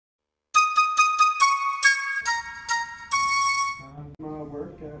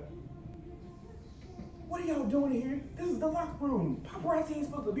workout. What are y'all doing here? This is the locker room. Paparazzi ain't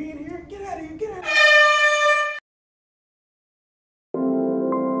supposed to be in here. Get out of here. Get out of here.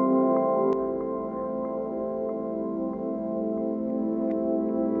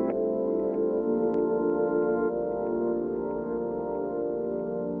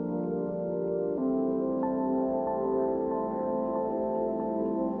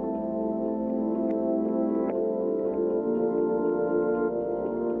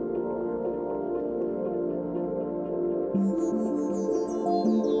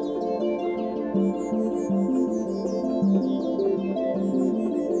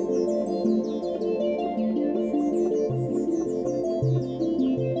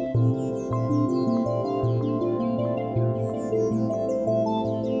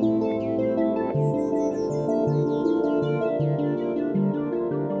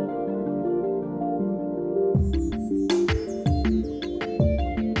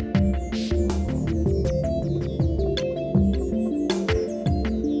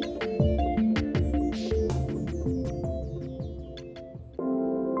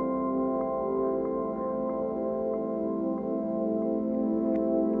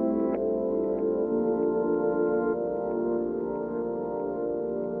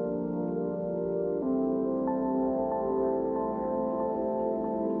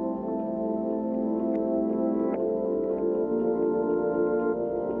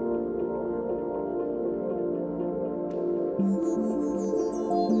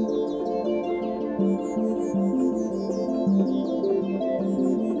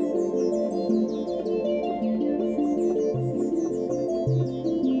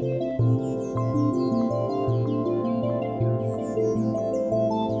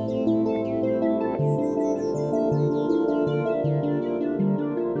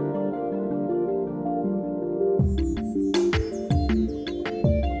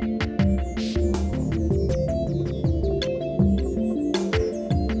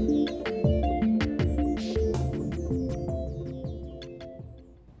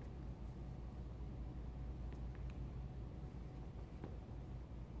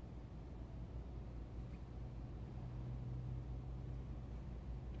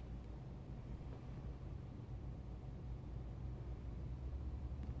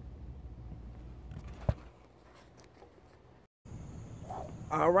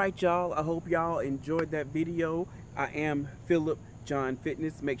 Alright y'all, I hope y'all enjoyed that video. I am Phillip John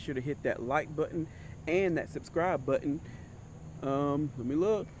Fitness. Make sure to hit that like button and that subscribe button. Let me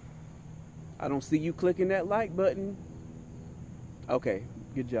look. I don't see you clicking that like button. Okay,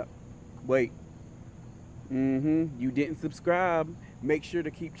 good job. Wait. You didn't subscribe. Make sure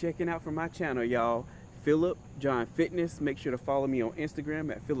to keep checking out for my channel, y'all. Phillip John Fitness. Make sure to follow me on Instagram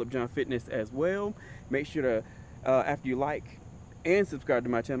at Phillip John Fitness as well. Make sure to, after you like and subscribe to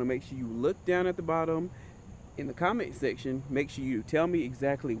my channel, make sure you look down at the bottom in the comment section. Make sure you tell me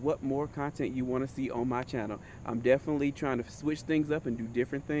exactly what more content you want to see on my channel. I'm definitely trying to switch things up and do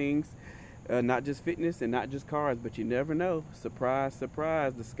different things, not just fitness and not just cars, but you never know. Surprise,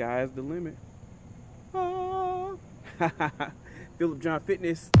 surprise, the sky is the limit. Phillip John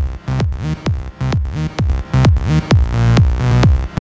Fitness.